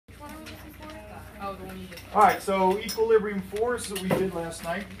All right, so equilibrium force that we did last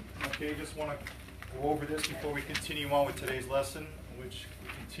night. Okay, just want to go over this before we continue on with today's lesson, which we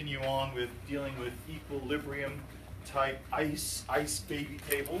continue on with dealing with equilibrium type ice baby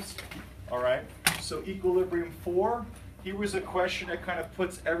tables. All right, so equilibrium 4. Here was a question that kind of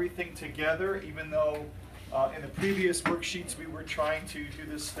puts everything together, even though in the previous worksheets we were trying to do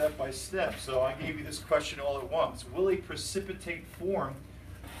this step by step. So I gave you this question all at once. Will a precipitate form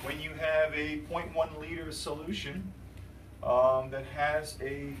when you have a 0.1 liter solution that has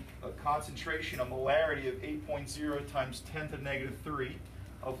a concentration, a molarity of 8.0 times 10 to the negative 3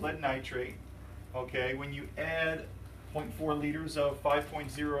 of lead nitrate, okay, when you add 0.4 liters of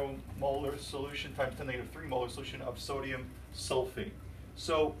 5.0 molar solution times 10 to the negative 3 molar solution of sodium sulfate.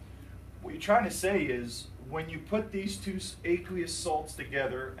 So what you're trying to say is when you put these two aqueous salts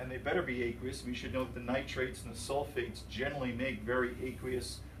together, and they better be aqueous, we should know that the nitrates and the sulfates generally make very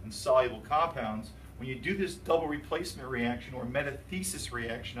aqueous and soluble compounds. When you do this double replacement reaction or metathesis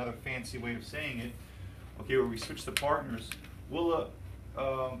reaction, another fancy way of saying it, okay, where we switch the partners, will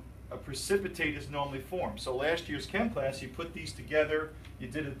a precipitate is normally formed. So last year's chem class, you put these together, you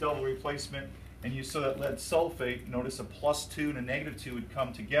did a double replacement, and you saw that lead sulfate, notice a +2 and a -2 would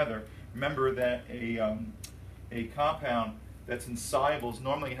come together. Remember that a compound that's insoluble is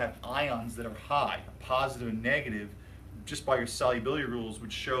normally going to have ions that are high, a positive and negative, just by your solubility rules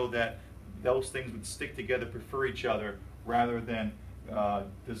would show that those things would stick together, prefer each other, rather than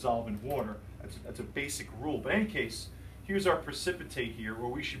dissolve in water. That's a basic rule. But in any case, here's our precipitate here, where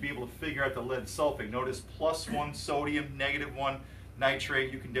we should be able to figure out the lead sulfate. Notice +1 sodium, -1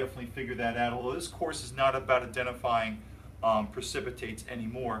 nitrate. You can definitely figure that out, although this course is not about identifying precipitates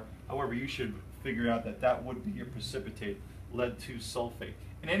anymore. However, you should figure out that that would be your precipitate, lead 2 sulfate.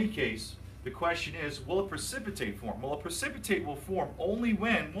 In any case, the question is, will a precipitate form? Well, a precipitate will form only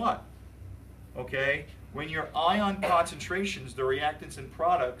when what? Okay, when your ion concentrations, the reactants and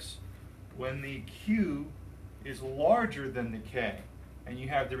products, when the Q is larger than the K, and you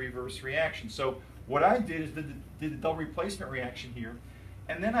have the reverse reaction. So what I did is did the double replacement reaction here,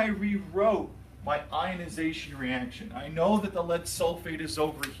 and then I rewrote my ionization reaction. I know that the lead sulfate is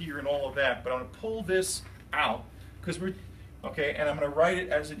over here and all of that, but I'm going to pull this out because we're okay, and I'm going to write it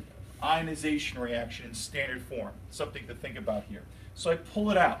as an ionization reaction in standard form. Something to think about here. So I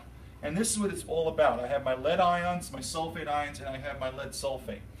pull it out, and this is what it's all about. I have my lead ions, my sulfate ions, and I have my lead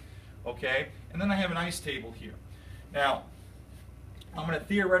sulfate. Okay, and then I have an ice table here. Now, I'm going to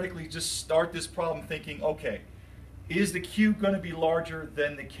theoretically just start this problem thinking, okay, is the Q going to be larger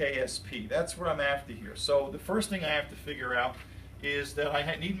than the KSP? That's what I'm after here. So the first thing I have to figure out is that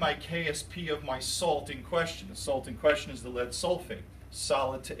I need my KSP of my salt in question. The salt in question is the lead sulfate,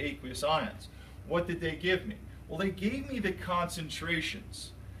 solid to aqueous ions. What did they give me? Well, they gave me the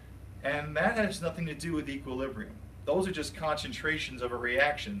concentrations, and that has nothing to do with equilibrium. Those are just concentrations of a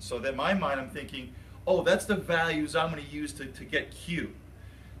reaction. So that in my mind, I'm thinking, oh, that's the values I'm going to use to get Q.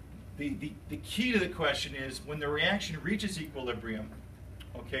 The key to the question is when the reaction reaches equilibrium,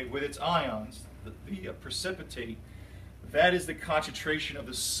 okay, with its ions, the precipitate, that is the concentration of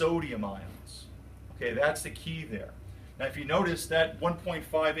the sodium ions. Okay, that's the key there. Now, if you notice that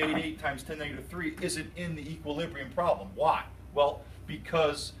 1.588 times 10 to the -3 isn't in the equilibrium problem. Why? Well,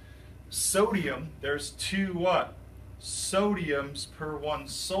 because sodium, there's 2 what? Sodiums per 1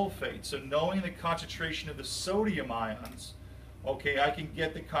 sulfate. So knowing the concentration of the sodium ions, okay, I can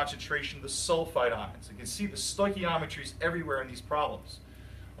get the concentration of the sulfide ions. You can see the stoichiometry is everywhere in these problems.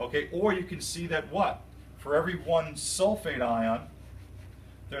 Okay, or you can see that what? For every 1 sulfate ion,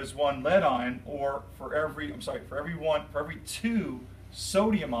 there's 1 lead ion, or for every 2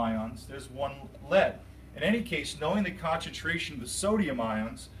 sodium ions, there's 1 lead. In any case, knowing the concentration of the sodium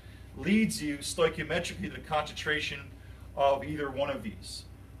ions leads you stoichiometrically to the concentration of either one of these,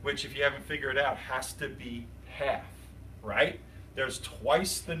 which, if you haven't figured it out, has to be half, right? There's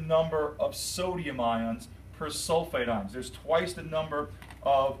twice the number of sodium ions per sulfate ions. There's twice the number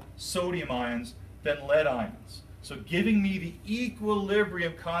of sodium ions than lead ions. So giving me the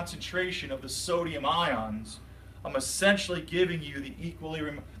equilibrium concentration of the sodium ions, I'm essentially giving you the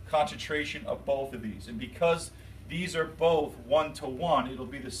equilibrium concentration of both of these. And because these are both 1 to 1, it'll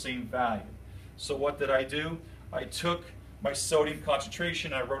be the same value. So what did I do? I took my sodium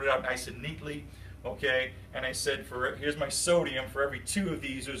concentration, I wrote it out nice and neatly, okay, and I said, here's my sodium, for every 2 of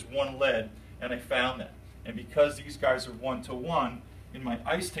these there's 1 lead, and I found that. And because these guys are 1 to 1, in my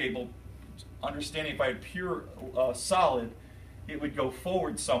ice table, understanding if I had pure solid, it would go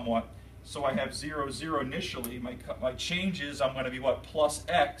forward somewhat. So I have 0, 0 initially. My changes, I'm going to be what, plus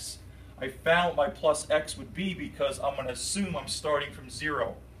x. I found what my plus x would be because I'm going to assume I'm starting from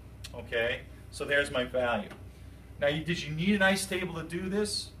 0. Okay, So there's my value. Now, did you need an ice table to do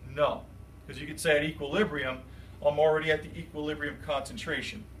this? No, because you could say at equilibrium, I'm already at the equilibrium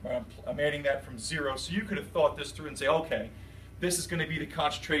concentration. Right? I'm adding that from 0, so you could have thought this through and say, okay, this is going to be the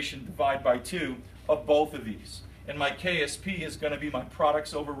concentration divided by 2 of both of these. And my KSP is going to be my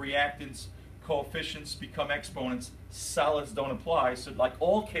products over reactants, coefficients become exponents, solids don't apply. So like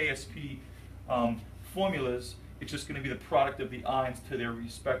all KSP formulas, it's just going to be the product of the ions to their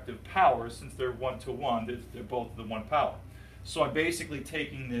respective powers. Since they're 1 to 1, they're both the 1 power. So I'm basically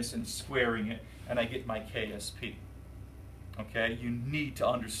taking this and squaring it, and I get my KSP. Okay, you need to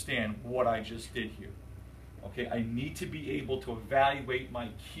understand what I just did here. Okay, I need to be able to evaluate my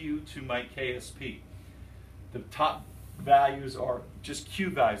Q to my KSP. The top values are just Q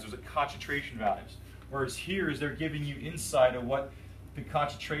values, those are concentration values. Whereas here is they're giving you insight of what the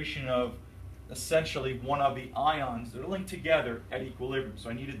concentration of essentially one of the ions that are linked together at equilibrium. So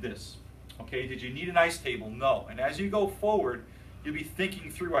I needed this. Okay, did you need an ice table? No. And as you go forward, you'll be thinking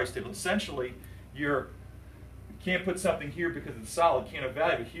through ice table. Essentially, you can't put something here because it's solid, can't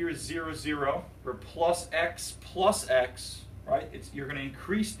evaluate. Here is 0, 0, or plus x, right? You're going to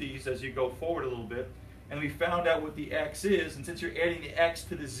increase these as you go forward a little bit. And we found out what the x is, and since you're adding the x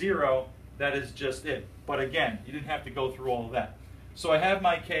to the 0, that is just it. But again, you didn't have to go through all of that. So I have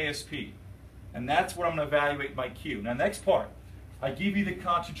my KSP, and that's what I'm going to evaluate my Q. Now, next part, I give you the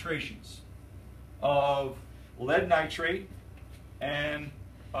concentrations of lead nitrate and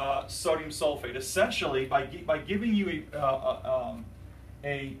sodium sulfate. Essentially, by giving you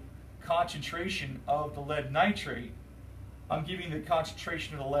a concentration of the lead nitrate, I'm giving the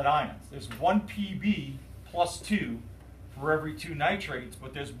concentration of the lead ions. There's 1 Pb plus 2 for every 2 nitrates,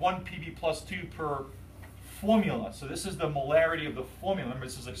 but there's 1 Pb plus 2 per formula. So this is the molarity of the formula. Remember,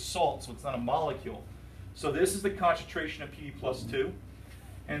 this is a salt, so it's not a molecule. So this is the concentration of Pb plus 2.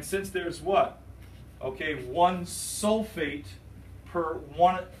 And since there's what? Okay, 1 sulfate per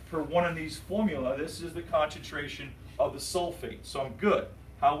one of these formula, this is the concentration of the sulfate. So I'm good.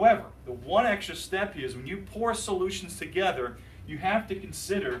 However, the one extra step here is when you pour solutions together, you have to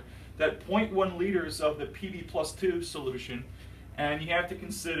consider that 0.1 liters of the Pb plus 2 solution, and you have to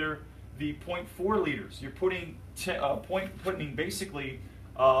consider the 0.4 liters. You're putting basically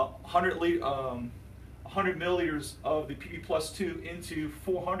 100 milliliters of the Pb plus 2 into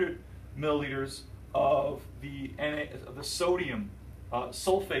 400 milliliters of the sodium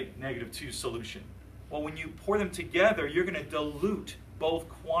sulfate -2 solution. Well, when you pour them together, you're going to dilute both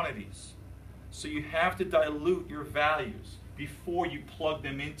quantities. So you have to dilute your values before you plug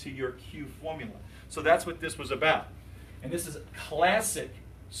them into your Q formula. So that's what this was about. And this is classic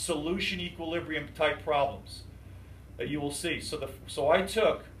solution equilibrium type problems that you will see. So I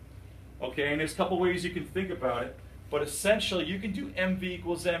took, okay, and there's a couple ways you can think about it, but essentially you can do MV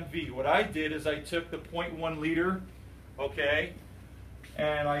equals MV. What I did is I took the 0.1 liter, okay,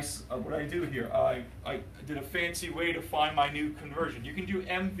 and what I do here, I did a fancy way to find my new conversion. You can do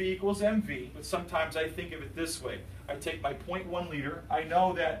MV equals MV, but sometimes I think of it this way. I take my 0.1 liter. I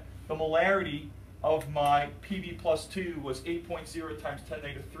know that the molarity of my Pb plus 2 was 8.0 times 10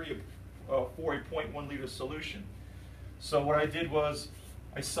 to the -3 for a 0.1 liter solution. So what I did was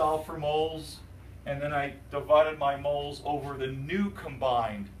I solved for moles, and then I divided my moles over the new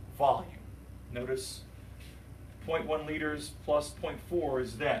combined volume. Notice 0.1 liters plus 0.4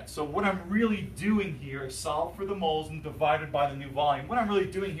 is that. So what I'm really doing here is solve for the moles and divided by the new volume. What I'm really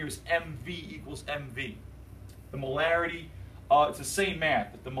doing here is MV equals MV. The molarity, it's the same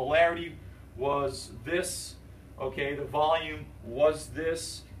math. But the molarity was this, okay, the volume was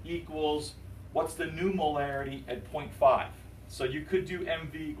this, equals, what's the new molarity at 0.5? So you could do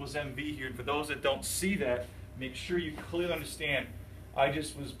MV equals MV here. And for those that don't see that, make sure you clearly understand. I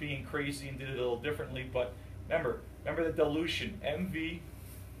just was being crazy and did it a little differently, but remember the dilution. MV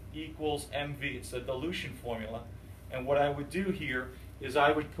equals MV. It's a dilution formula. And what I would do here is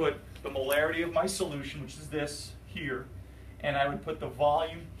I would put the molarity of my solution, which is this here, and I would put the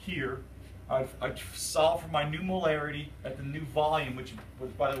volume here. I'd solve for my new molarity at the new volume, which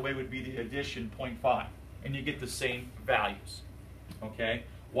by the way would be the addition 0.5. And you get the same values. Okay?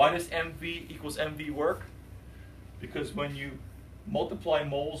 Why does MV equals MV work? Because when you multiply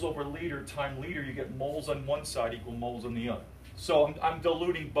moles over liter times liter, you get moles on one side equal moles on the other. So I'm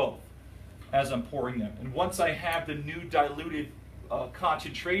diluting both as I'm pouring them. And once I have the new diluted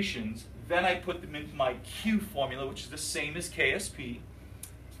concentrations, then I put them into my Q formula, which is the same as KSP.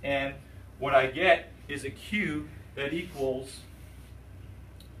 And what I get is a Q that equals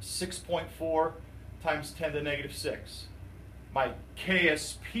 6.4 times 10 to the -6. My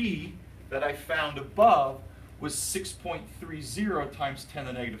KSP that I found above was 6.30 times 10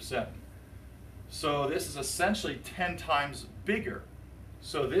 to the -7. So this is essentially 10 times bigger.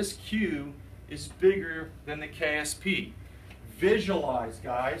 So this Q is bigger than the KSP. Visualize,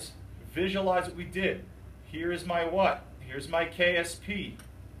 guys. Visualize what we did. Here is my what? Here's my KSP.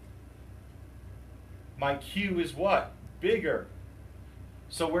 My Q is what? Bigger.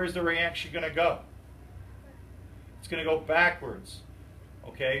 So where's the reaction going to go? It's going to go backwards,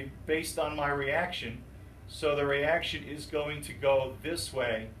 okay, based on my reaction. So the reaction is going to go this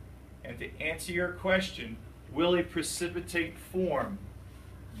way. And to answer your question, will a precipitate form?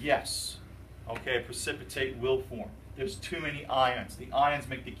 Yes. Okay, a precipitate will form. There's too many ions. The ions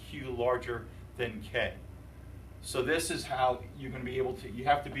make the Q larger than K. So this is how you're going to be able to, you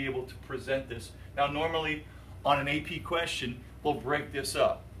have to be able to present this. Now normally on an AP question, they'll break this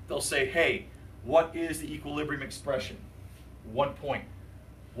up. They'll say, hey, what is the equilibrium expression? 1 point.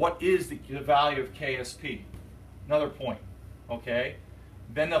 What is the value of KSP? Another point, okay?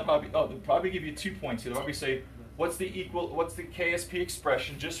 Then they'll probably give you 2 points here. They'll probably say, what's the KSP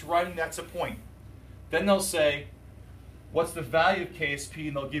expression? Just writing that's a point. Then they'll say, what's the value of KSP?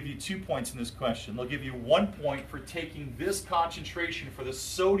 And they'll give you 2 points in this question. They'll give you 1 point for taking this concentration for the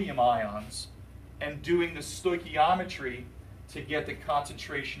sodium ions and doing the stoichiometry to get the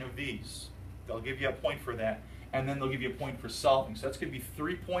concentration of these. They'll give you a point for that. And then they'll give you a point for solving. So that's going to be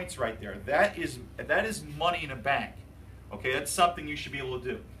 3 points right there. That is money in a bank. Okay, that's something you should be able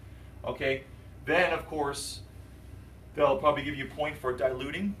to do. Okay, then of course, they'll probably give you a point for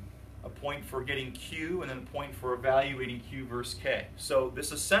diluting, a point for getting Q, and then a point for evaluating Q versus K. So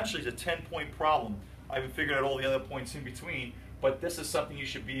this essentially is a 10-point problem. I haven't figured out all the other points in between, but this is something you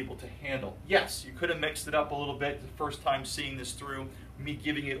should be able to handle. Yes, you could have mixed it up a little bit the first time seeing this through, me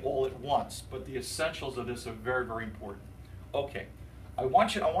giving it all at once, but the essentials of this are very, very important. Okay, I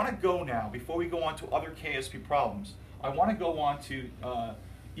want to go now, before we go on to other KSP problems, I want to go on to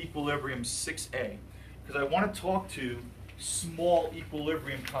equilibrium 6A, because I want to talk to small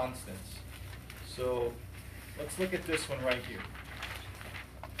equilibrium constants. So let's look at this one right here.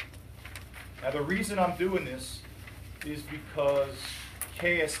 Now the reason I'm doing this is because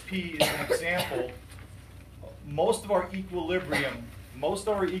KSP is an example. Most of our equilibrium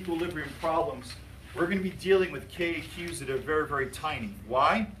problems, we're going to be dealing with KQs that are very, very tiny.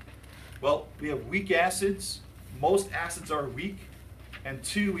 Why? Well, we have weak acids. Most acids are weak. And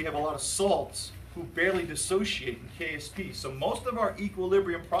 2, we have a lot of salts who barely dissociate in KSP. So most of our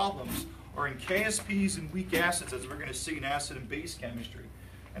equilibrium problems are in KSPs and weak acids, as we're going to see in acid and base chemistry.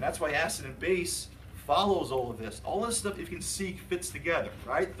 And that's why acid and base follows all of this. All this stuff you can see fits together,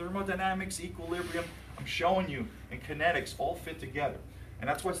 right? Thermodynamics, equilibrium, I'm showing you, and kinetics all fit together. And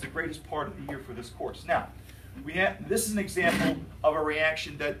that's what's the greatest part of the year for this course. Now, this is an example of a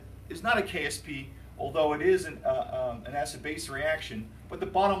reaction that is not a KSP, although it is an acid-base reaction. But the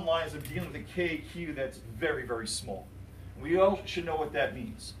bottom line is I'm dealing with a KQ that's very, very small. We all should know what that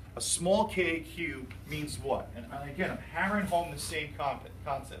means. A small KQ means what? And again, I'm hammering home the same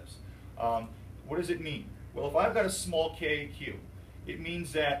concepts. What does it mean? Well, if I've got a small KQ, it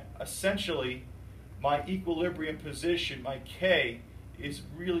means that essentially my equilibrium position, my K, is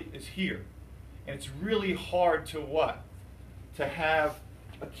here. And it's really hard to what? To have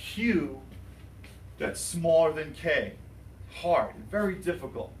a Q that's smaller than K. Hard, very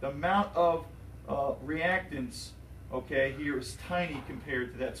difficult. The amount of reactants, okay, here is tiny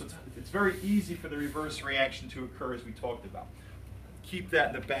compared to that. So it's very easy for the reverse reaction to occur, as we talked about. Keep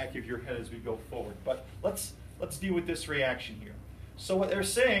that in the back of your head as we go forward. But let's deal with this reaction here. So what they're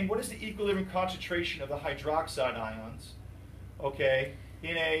saying, what is the equilibrium concentration of the hydroxide ions, okay,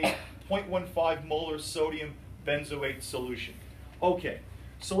 in a 0.15 molar sodium benzoate solution? Okay,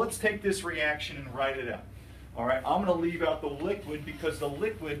 so let's take this reaction and write it out. All right, I'm going to leave out the liquid because the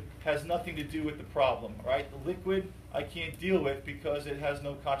liquid has nothing to do with the problem. All right, the liquid I can't deal with because it has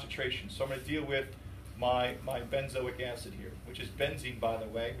no concentration. So I'm going to deal with my benzoic acid here, which is benzene, by the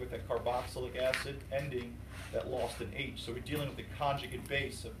way, with a carboxylic acid ending that lost an H. So we're dealing with the conjugate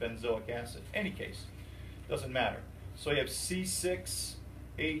base of benzoic acid. Any case, doesn't matter. So you have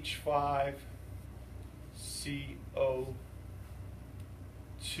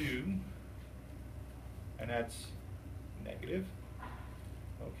C6H5CO2, and that's negative.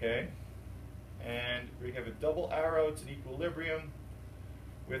 Okay, and we have a double arrow. It's an equilibrium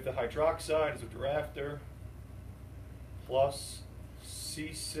with the hydroxide as a drafter plus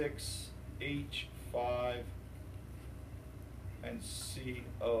C6H5 and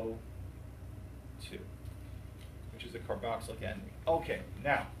CO2, which is the carboxylic ending. Okay,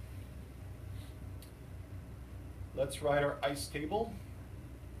 now let's write our ice table.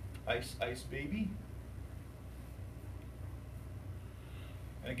 Ice, ice, baby.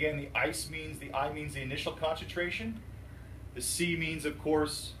 And again, the I means the initial concentration. The C means, of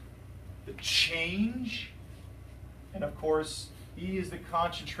course, the change. And of course, E is the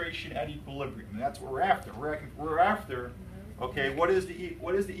concentration at equilibrium. And that's what we're after. We're after, okay, what is the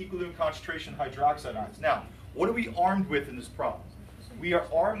equilibrium concentration of hydroxide ions? Now, what are we armed with in this problem? We are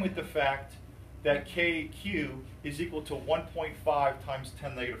armed with the fact that KQ is equal to 1.5 times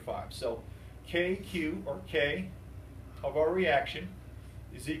 10 negative 5. So KQ, or K, of our reaction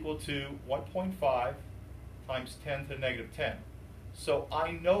is equal to 1.5 times 10 to the negative 10. So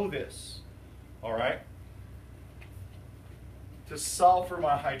I know this, all right? To solve for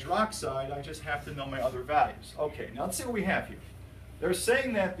my hydroxide, I just have to know my other values. Okay, now let's see what we have here. They're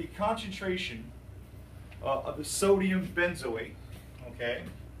saying that the concentration of the sodium benzoate, okay,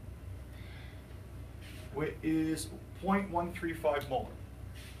 is 0.135 molar.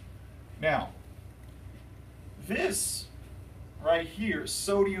 Now, this right here,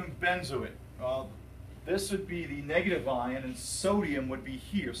 sodium benzoate, this would be the negative ion and sodium would be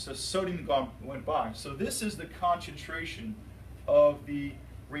here. So sodium went by. So this is the concentration of the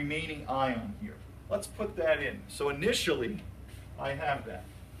remaining ion here. Let's put that in. So initially, I have that,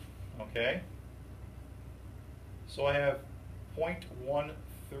 okay? So I have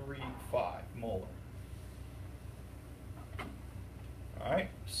 0.135 molar. All right,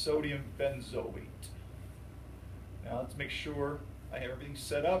 sodium benzoate. Now let's make sure I have everything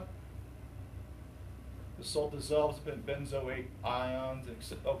set up. The salt dissolves in benzoate ions.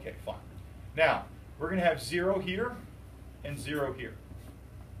 Okay, fine. Now, we're going to have 0 here and 0 here.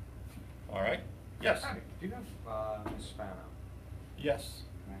 All right? Yes? Hi, do you have Miss Spano? Yes.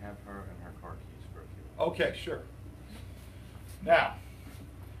 Can I have her and her car keys for a few minutes? Okay, sure. Now,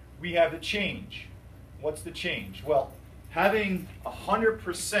 we have the change. What's the change? Well, having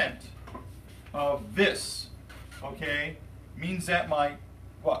 100% of this, okay, means that my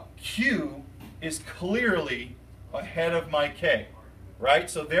Q is clearly ahead of my K, right?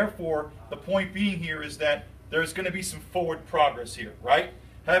 So therefore, the point being here is that there's going to be some forward progress here, right?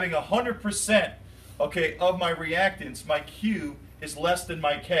 Having 100%, okay, of my reactants, my Q is less than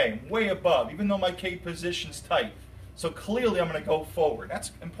my K, way above, even though my K position's tight. So clearly I'm going to go forward.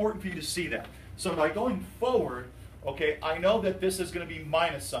 That's important for you to see that. So by going forward, okay, I know that this is going to be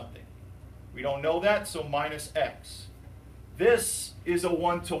minus something. We don't know that, so minus X. This is a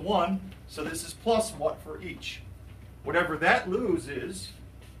 1-to-1, so this is plus what for each. Whatever that loses,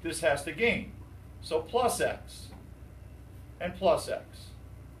 this has to gain. So plus X and plus X.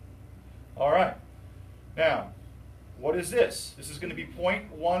 All right. Now, what is this? This is going to be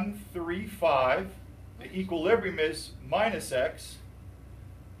 0.135. The equilibrium is minus X.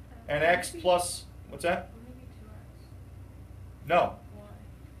 And X plus, what's that? No.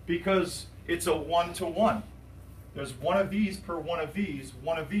 Because it's a 1-to-1. There's one of these per one of these,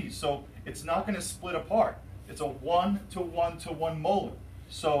 one of these. So it's not going to split apart. It's a 1-to-1-to-1 molar.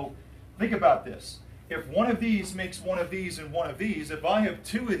 So think about this. If one of these makes one of these and one of these, if I have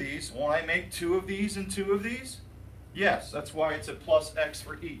 2 of these, won't I make 2 of these and 2 of these? Yes, that's why it's a plus X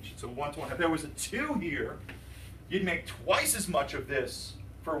for each. It's a 1-to-1. If there was a 2 here, you'd make twice as much of this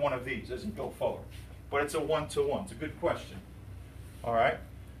for one of these as you go forward. But it's a 1-to-1. It's a good question. All right.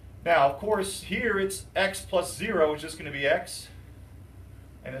 Now, of course, here it's X plus 0 is just going to be X.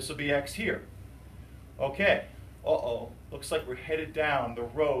 And this will be X here. Okay. Uh-oh. Looks like we're headed down the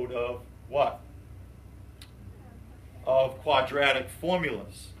road of what? Of quadratic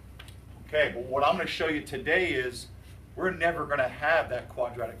formulas. Okay, but what I'm going to show you today is we're never going to have that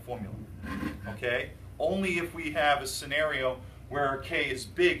quadratic formula. Okay? Only if we have a scenario where our K is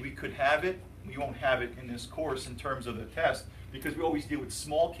big, we could have it. We won't have it in this course in terms of the test because we always deal with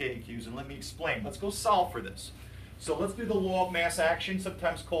small K and Qs, and let me explain. Let's go solve for this. So let's do the law of mass action,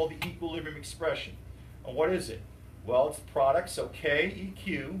 sometimes called the equilibrium expression. And what is it? Well, it's the product, so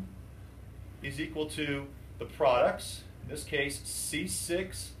KEQ is equal to the products, in this case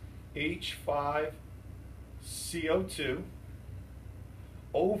C6H5CO2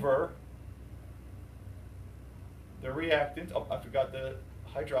 over the reactant, oh, I forgot the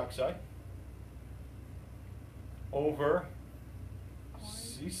hydroxide, over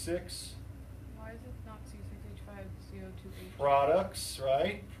C6. Why is it not C6H5CO2H? Products,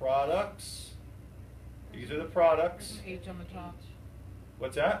 right? Products. These are the products. There's an H on the top.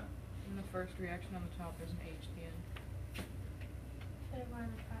 What's that? In the first reaction on the top, there's an H at the end.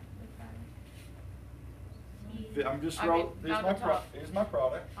 I'm just I wrote. mean, There's on the top. Here's my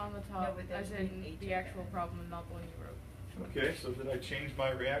product. On the No, top, but there's as an in H the in actual there. problem, not the one you wrote. Okay, so did I change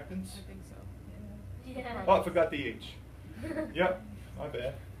my reactants? I think so. Yeah. Oh, I forgot the H. Yep, my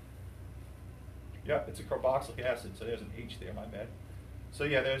bad. Yep, it's a carboxylic acid, so there's an H there, my bad. So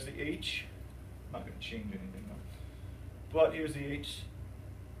yeah, there's the H. I'm not going to change anything though. But here's the H,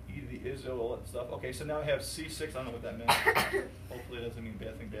 E to the ISO, all that stuff. Okay, so now I have C6. I don't know what that meant. Hopefully it doesn't mean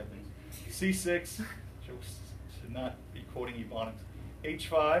bad things. C6, should not be quoting Ebonics.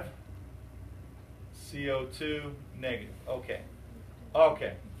 H5, CO2, negative. Okay.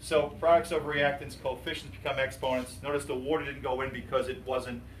 Okay, so products of reactants, coefficients become exponents. Notice the water didn't go in because it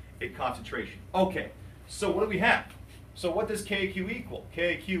wasn't a concentration. Okay, so what do we have? So what does KQ equal?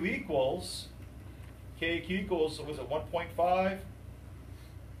 KQ equals, what was it, 1.5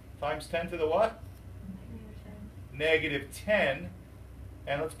 times 10 to the what? Negative 10.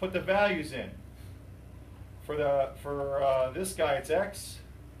 And let's put the values in. For this guy, it's X.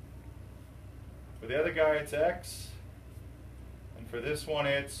 For the other guy, it's X. And for this one,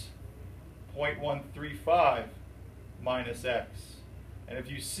 it's 0.135 minus X. And if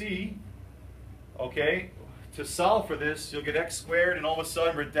you see, okay, to solve for this, you'll get X squared, and all of a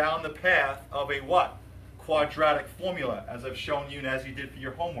sudden we're down the path of a what? Quadratic formula, as I've shown you and as you did for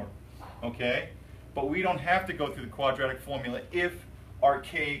your homework. Okay? But we don't have to go through the quadratic formula if our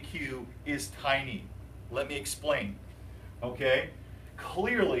KQ is tiny. Let me explain. Okay?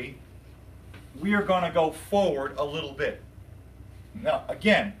 Clearly, we are going to go forward a little bit. Now,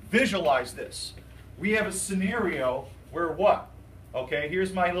 again, visualize this. We have a scenario where what? Okay,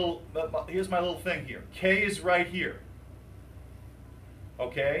 here's my little thing here. K is right here.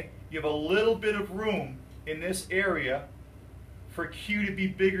 Okay? You have a little bit of room in this area for Q to be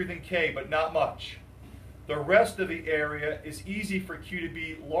bigger than K, but not much. The rest of the area is easy for Q to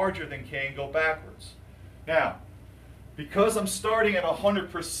be larger than K and go backwards. Now, because I'm starting at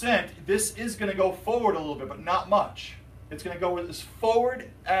 100%, this is going to go forward a little bit, but not much. It's going to go as forward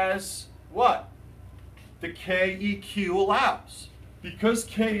as what? The KEQ allows. Because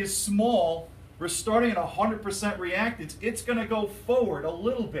K is small, we're starting at 100% reactants. It's going to go forward a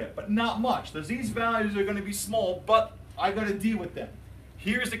little bit, but not much. These values are going to be small, but I got to deal with them.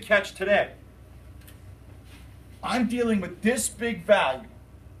 Here's the catch today. I'm dealing with this big value.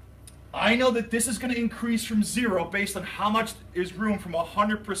 I know that this is going to increase from 0 based on how much is room from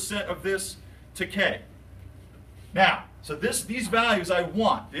 100% of this to K. Now, so these values I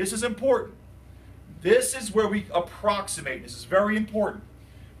want. This is important. This is where we approximate. This is very important.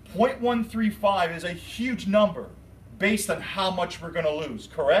 0.135 is a huge number based on how much we're going to lose,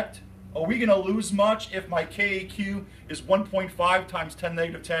 correct? Are we going to lose much if my KAQ is 1.5 times 10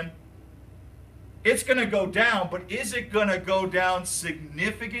 negative 10? It's going to go down, but is it going to go down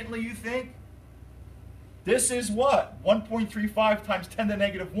significantly, you think? This is what? 1.35 times 10 to the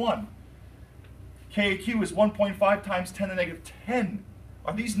negative 1. KAQ is 1.5 times 10 to the negative 10.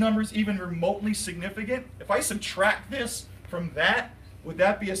 Are these numbers even remotely significant? If I subtract this from that, would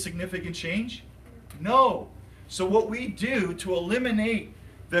that be a significant change? No. So what we do to eliminate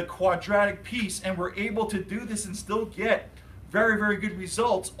the quadratic piece, and we're able to do this and still get very, very good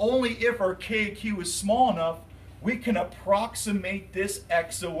results, only if our KQ is small enough, we can approximate this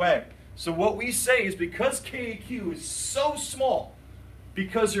X away. So what we say is because KQ is so small,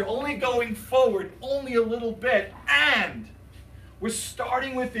 because you're only going forward only a little bit, and we're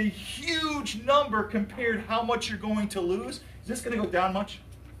starting with a huge number compared how much you're going to lose. Is this going to go down much?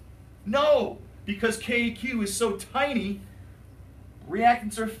 No, because KQ is so tiny,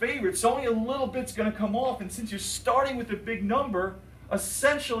 reactants are favored, so only a little bit's going to come off, and since you're starting with a big number,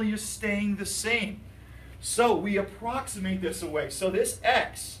 essentially you're staying the same. So we approximate this away. So this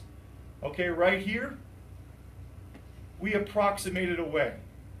X, okay, right here, we approximate it away.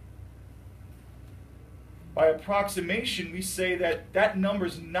 By approximation, we say that that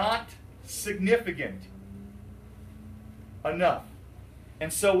number's not significant enough.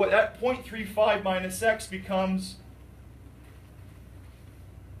 And so what that 0.35 minus X becomes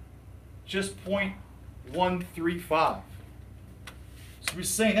just 0.135. So we're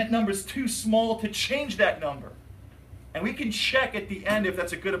saying that number's too small to change that number. And we can check at the end if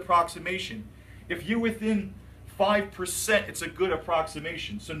that's a good approximation. If you're within 5%, it's a good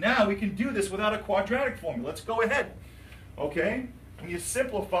approximation. So now we can do this without a quadratic formula. Let's go ahead. Okay? When you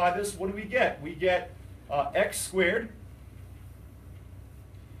simplify this, what do we get? We get X squared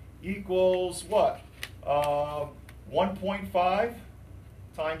equals what? 1.5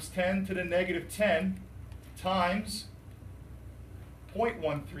 times 10 to the negative 10 times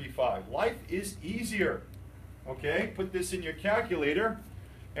 0.135. Life is easier. Okay? Put this in your calculator.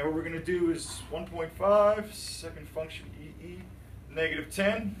 And what we're going to do is 1.5, second function EE, negative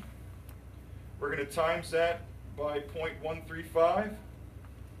 10. We're going to times that by 0.135.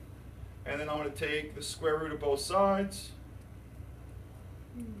 And then I'm going to take the square root of both sides.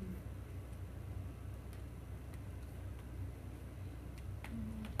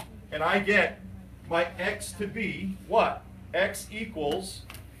 and I get my x to be what? X equals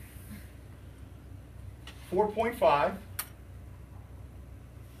 4.5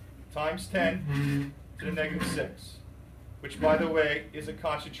 times 10 to the negative 6, which, by the way, is a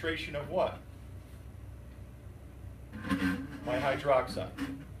concentration of what? My hydroxide,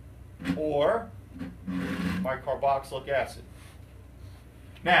 or my carboxylic acid.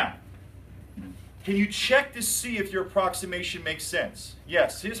 Now, can you check to see if your approximation makes sense?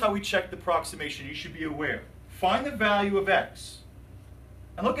 Yes, here's how we check the approximation. You should be aware. Find the value of x.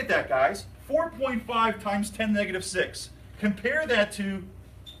 And look at that, guys. 4.5 times 10 to the negative 6. Compare that to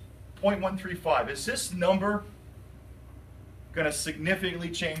 0.135. Is this number going to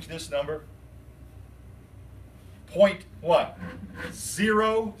significantly change this number? Point what?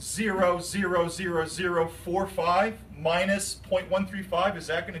 0.000045 minus 0.135. Is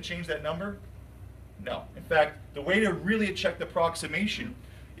that going to change that number? No. In fact, the way to really check the approximation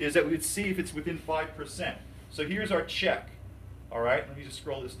is that we would see if it's within 5%. So here's our check. All right, let me just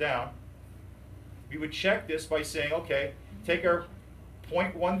scroll this down. We would check this by saying, okay, take our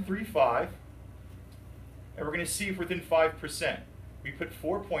 0.135, and we're going to see if we're within 5%. We put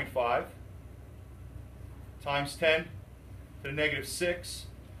 4.5 times 10 to the negative 6,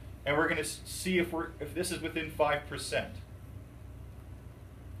 and we're going to see if this is within 5%.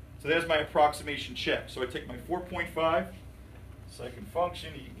 So there's my approximation check. So I take my 4.5, second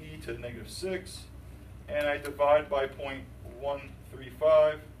function, e to the negative 6, and I divide by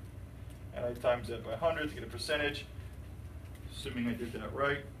 0.135, and I times that by 100 to get a percentage, assuming I did that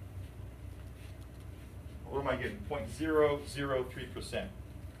right. What am I getting? 0.003%.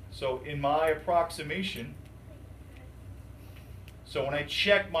 So in my approximation, so when I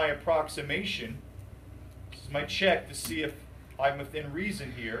check my approximation, this is my check to see if I'm within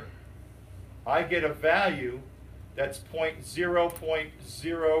reason here, I get a value that's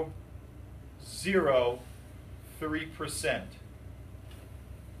 0.0003%.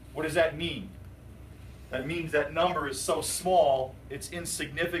 What does that mean? That means that number is so small, it's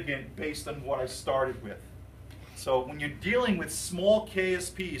insignificant based on what I started with. So when you're dealing with small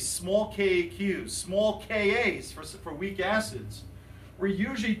KSPs, small KAQs, small KAs for weak acids, we're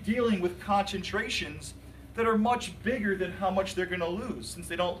usually dealing with concentrations that are much bigger than how much they're going to lose. Since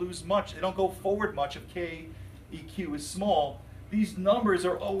they don't lose much, they don't go forward much if KEQ is small, these numbers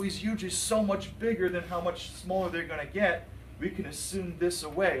are always usually so much bigger than how much smaller they're going to get. We can assume this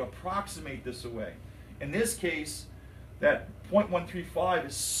away, approximate this away. In this case, that 0.135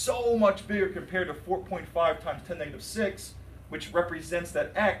 is so much bigger compared to 4.5 times 10 to the negative 6, which represents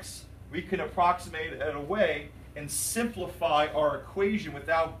that x. We can approximate it away and simplify our equation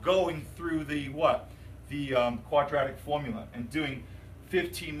without going through the what? The quadratic formula and doing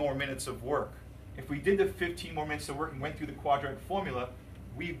 15 more minutes of work. If we did the 15 more minutes of work and went through the quadratic formula,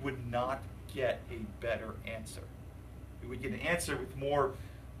 we would not get a better answer. We would get an answer with more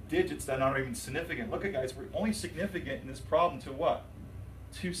digits that aren't even significant. Look at guys, we're only significant in this problem to what?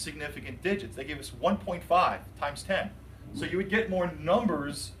 2 significant digits. They gave us 1.5 times 10. So you would get more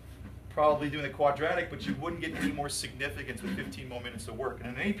numbers probably doing the quadratic, but you wouldn't get any more significance with 15 more minutes of work.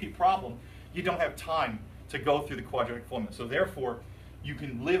 And in an AP problem, you don't have time to go through the quadratic formula. So therefore, you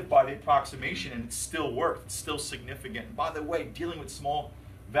can live by the approximation and it still works. It's still significant. And by the way, dealing with small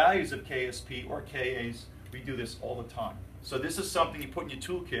values of KSP or KAs, we do this all the time. So this is something you put in your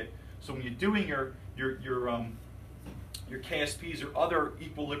toolkit. So when you're doing your KSPs or other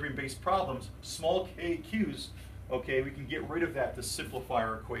equilibrium-based problems, small KQs, okay, we can get rid of that to simplify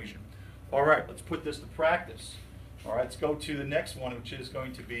our equation. All right, let's put this to practice. All right, let's go to the next one, which is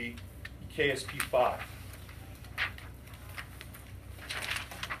going to be KSP 5.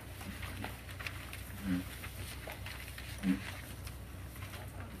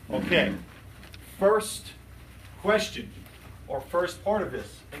 Okay, first question, or first part of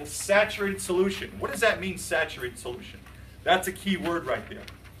this, in a saturated solution. What does that mean, saturated solution? That's a key word right there.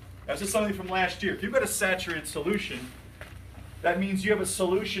 That's just something from last year. If you've got a saturated solution, that means you have a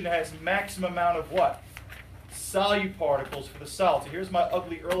solution that has maximum amount of what? Solute particles for the solid. So here's my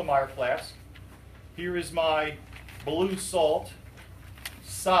ugly Erlenmeyer flask. Here is my blue salt,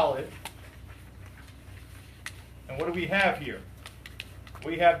 solid. And what do we have here?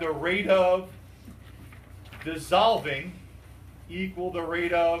 We have the rate of dissolving equal the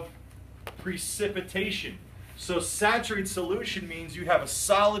rate of precipitation. So saturated solution means you have a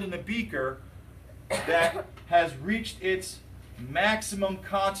solid in a beaker that has reached its maximum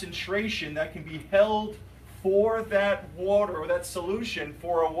concentration that can be held for that water or that solution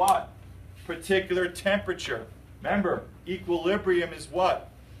for a what? Particular temperature. Remember, equilibrium is what?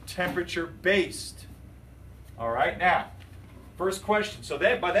 Temperature based. All right, now, First question. So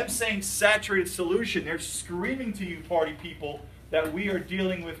then, by them saying saturated solution, they're screaming to you, party people, that we are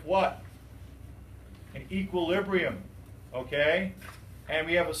dealing with what? An equilibrium. Okay? And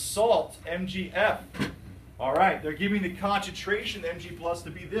we have a salt, MgF. All right, they're giving the concentration, Mg plus,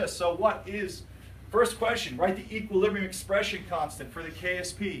 to be this. So what is, first question, write the equilibrium expression constant for the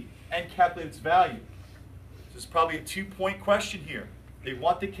KSP and calculate its value. This is probably a 2-point question here. They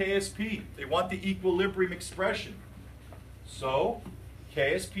want the KSP. They want the equilibrium expression. So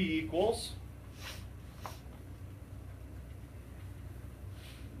KSP equals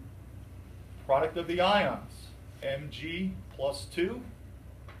product of the ions, Mg plus 2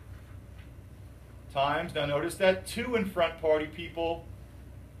 times, now notice that 2 in front, party people,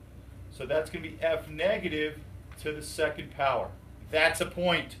 so that's going to be F negative to the second power. That's a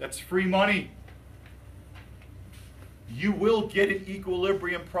point. That's free money. You will get an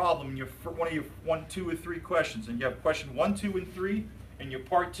equilibrium problem in your one of your 1, 2, or 3 questions, and you have question 1, 2, and 3. In your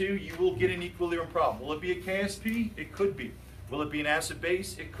part 2, you will get an equilibrium problem. Will it be a KSP? It could be. Will it be an acid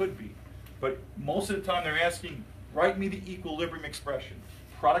base? It could be. But most of the time, they're asking, write me the equilibrium expression.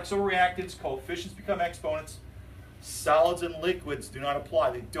 Products or reactants, coefficients become exponents. Solids and liquids do not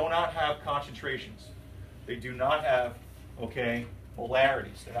apply. They do not have concentrations. They do not have, okay,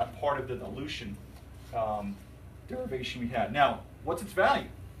 polarities. They're not part of the dilution derivation we had. Now, what's its value?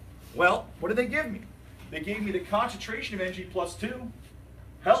 Well, what did they give me? They gave me the concentration of Mg plus 2.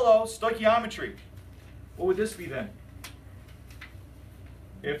 Hello, stoichiometry. What would this be then?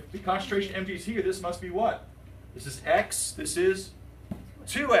 If the concentration Mg is here, this must be what? This is X, this is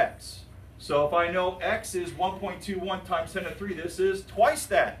 2X. So if I know X is 1.21 times 10 to the 3, this is twice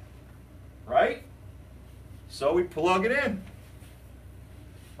that, right? So we plug it in.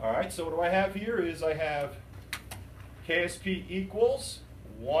 All right, so what do I have here is I have KSP equals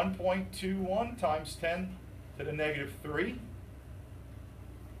 1.21 times 10 to the negative 3.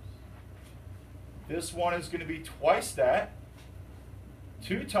 This one is going to be twice that,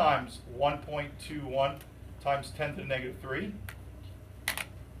 2 times 1.21 times 10 to the negative 3.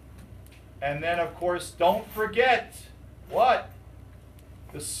 And then, of course, don't forget, what?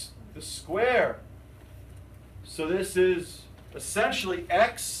 The square. So this is essentially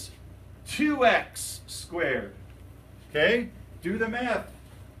x 2x squared. Okay? Do the math.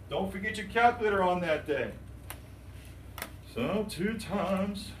 Don't forget your calculator on that day. So 2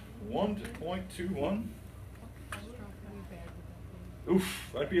 times 1.21.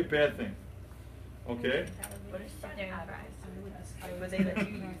 Oof, that'd be a bad thing. Okay? What is secondary price? Would they let you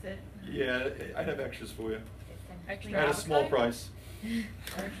use it? Yeah, I have extras for you. Extra At a small price. Yeah,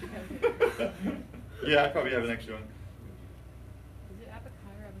 I probably have an extra one. Is it avocado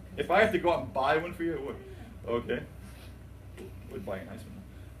or avocado? If I have to go out and buy one for you, I would. Okay. Would buy a nice one.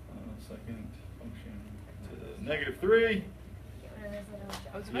 Second function to negative 3.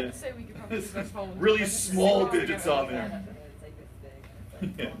 I was about to say we could probably do that phone. Really small digits on there.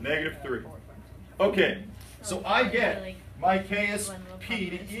 Yeah, negative 3. Okay, so I get my KSP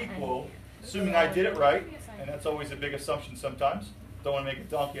to equal, assuming I did it right, and that's always a big assumption sometimes. Don't want to make a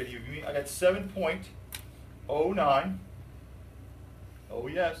donkey out of you. I got 7.09, oh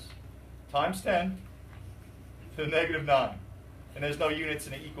yes, times 10 to the negative 9. And there's no units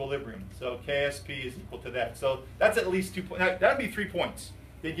in the equilibrium. So KSP is equal to that. So that's at least 2 points. That would be 3 points.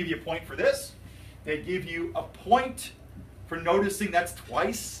 They give you a point for this. They give you a point for noticing that's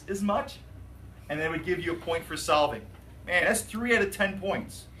twice as much. And they would give you a point for solving. Man, that's 3 out of 10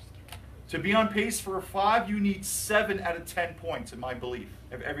 points. To be on pace for a 5, you need 7 out of 10 points, in my belief,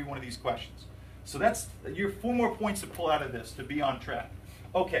 of every one of these questions. So that's you have 4 more points to pull out of this to be on track.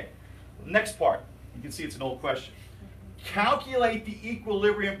 Okay, next part. You can see it's an old question. Calculate the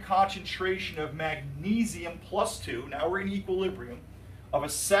equilibrium concentration of magnesium plus 2, now we're in equilibrium, of a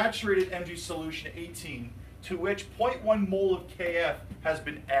saturated Mg solution 18, to which 0.1 mole of Kf has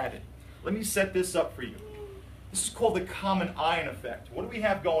been added. Let me set this up for you. This is called the common ion effect. What do we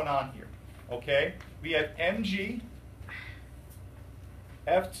have going on here? Okay, we have Mg,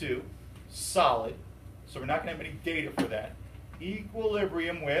 F2, solid, so we're not going to have any data for that.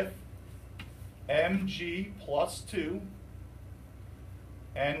 Equilibrium with Mg plus 2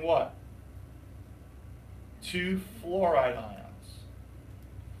 and what? 2 fluoride ions.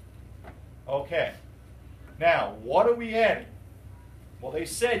 Okay, now what are we adding? Well, they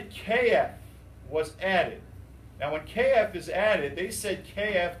said Kf was added. Now when Kf is added, they said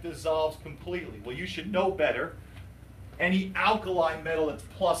Kf dissolves completely. Well, you should know better. Any alkali metal that's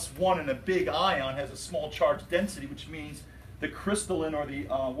 +1 and a big ion has a small charge density, which means the crystalline or the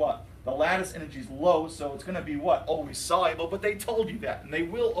the lattice energy is low, so it's going to be what? Always soluble, but they told you that, and they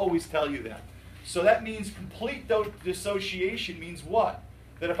will always tell you that. So that means complete dissociation means what?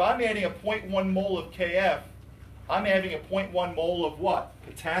 That if I'm adding a 0.1 mole of KF, I'm adding a 0.1 mole of what?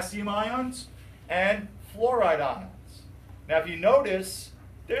 Potassium ions and fluoride ions. Now if you notice,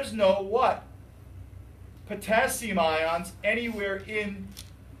 there's no what? Potassium ions anywhere in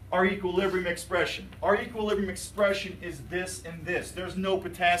our equilibrium expression. Our equilibrium expression is this and this. There's no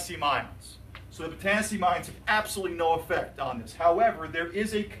potassium ions. So the potassium ions have absolutely no effect on this. However, there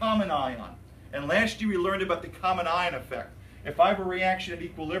is a common ion. And last year we learned about the common ion effect. If I have a reaction at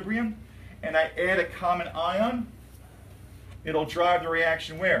equilibrium and I add a common ion, it'll drive the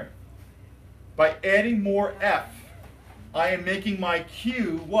reaction where? By adding more F, I am making my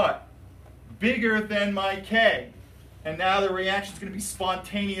Q what? Bigger than my K. And now the reaction is going to be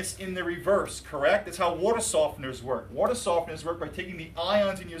spontaneous in the reverse, correct? That's how water softeners work. Water softeners work by taking the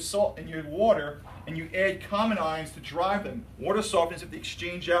ions in your salt in your water and you add common ions to drive them. Water softeners have to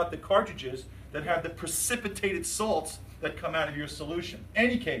exchange out the cartridges that have the precipitated salts that come out of your solution.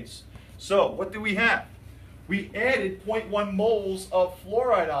 Any case, so what do we have? We added 0.1 moles of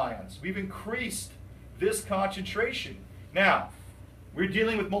fluoride ions. We've increased this concentration. Now, we're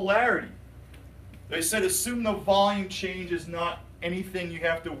dealing with molarity. They said assume the volume change is not anything you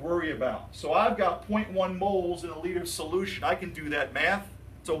have to worry about. So I've got 0.1 moles in a liter solution. I can do that math.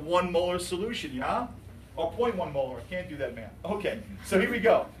 It's a 1 molar solution, yeah? Or 0.1 molar. I can't do that math. Okay, so here we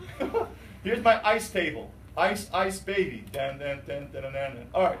go. Here's my ice table. Ice, ice, baby. Dun, dun, dun, dun, dun, dun.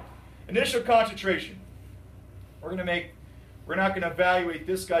 All right, initial concentration. We're not going to evaluate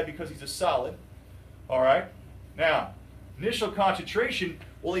this guy because he's a solid. All right, now, initial concentration,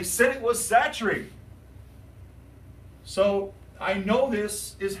 well, he said it was saturated. So I know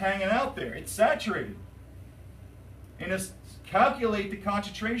this is hanging out there. It's saturated. And calculate the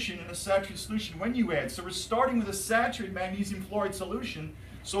concentration in a saturated solution when you add. So we're starting with a saturated magnesium fluoride solution.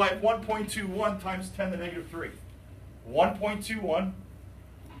 So I have 1.21 times 10 to the negative 3. 1.21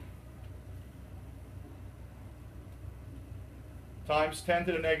 times 10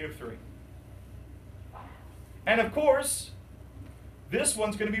 to the negative 3. And of course, this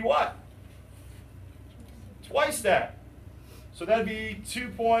one's going to be what? Twice that. So that'd be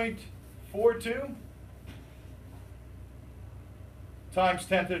 2.42 times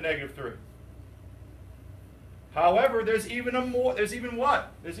 10 to the negative 3. However, there's even more,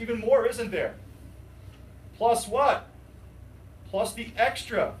 isn't there? Plus what? Plus the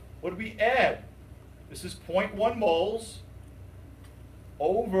extra. What do we add? This is 0.1 moles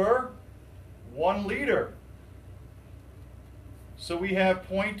over 1 liter. So we have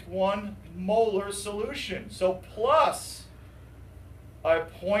 0.1 molar solution. So plus a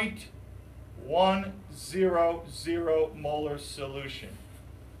 0.100 molar solution.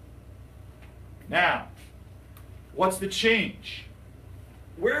 Now, what's the change?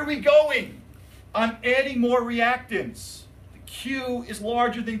 Where are we going? I'm adding more reactants. The Q is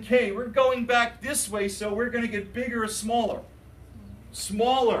larger than K. We're going back this way, so we're going to get bigger or smaller?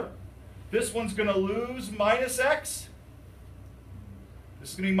 Smaller. This one's going to lose minus X.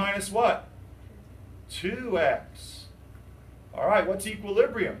 This is going to be minus what? 2X. All right, what's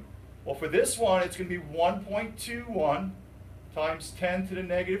equilibrium? Well, for this one, it's going to be 1.21 times 10 to the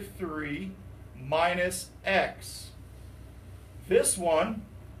negative 3 minus X. This one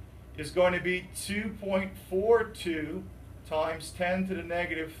is going to be 2.42 times 10 to the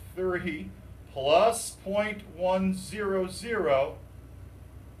negative 3 plus 0.100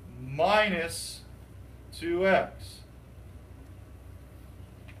 minus 2X.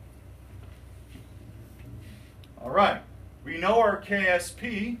 All right, we know our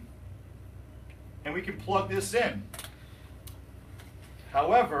KSP, and we can plug this in.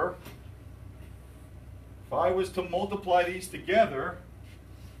 However, if I was to multiply these together,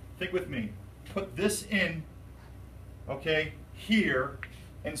 think with me, put this in, okay, here,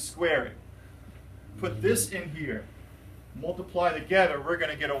 and square it. Put this in here, multiply together, we're going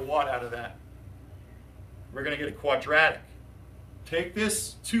to get a what out of that? We're going to get a quadratic. Take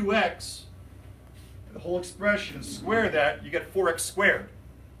this 2x, the whole expression, and square that, you get 4x squared,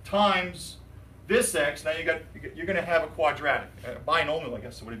 times this x, now you're going to have a quadratic, a binomial, I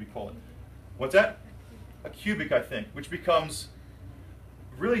guess, so what do you call it? What's that? A cubic, I think, which becomes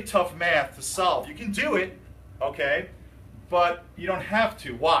really tough math to solve. You can do it, okay, but you don't have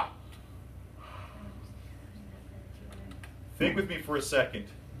to. Why? Think with me for a second.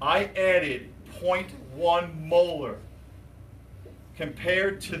 I added 0.1 molar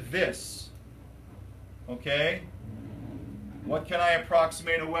compared to this, okay? What can I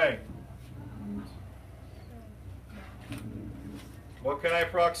approximate away? What can I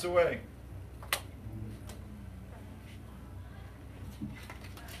approximate away?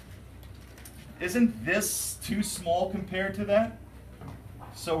 isn't this too small compared to that?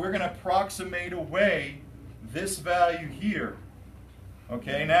 So we're going to approximate away this value here.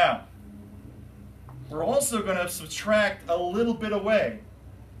 Okay, now, we're also going to subtract a little bit away,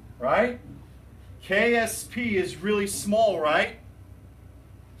 right? KSP is really small, right?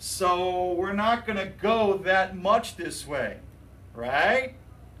 So we're not going to go that much this way, right?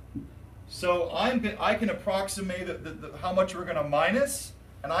 So I can approximate how much we're going to minus,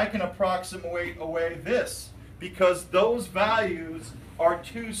 and I can approximate away this, because those values are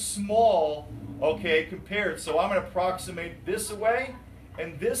too small, okay, compared. So I'm going to approximate this away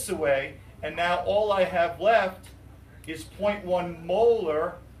and this away, and now all I have left is 0.1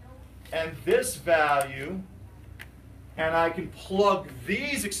 molar and this value, and I can plug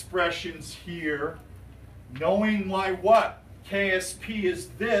these expressions here, knowing my what? KSP is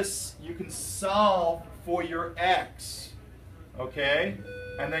this, you can solve for your x, okay?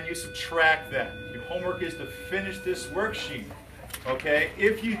 And then you subtract that. Your homework is to finish this worksheet, okay?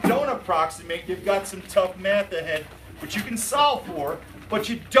 If you don't approximate, you've got some tough math ahead, which you can solve for, but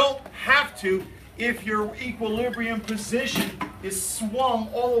you don't have to if your equilibrium position is swung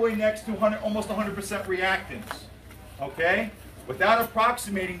all the way next to almost 100% reactance, okay? Without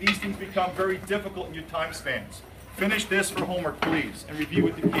approximating, these things become very difficult in your time spans. Finish this for homework, please, and review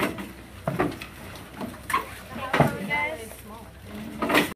with the kid.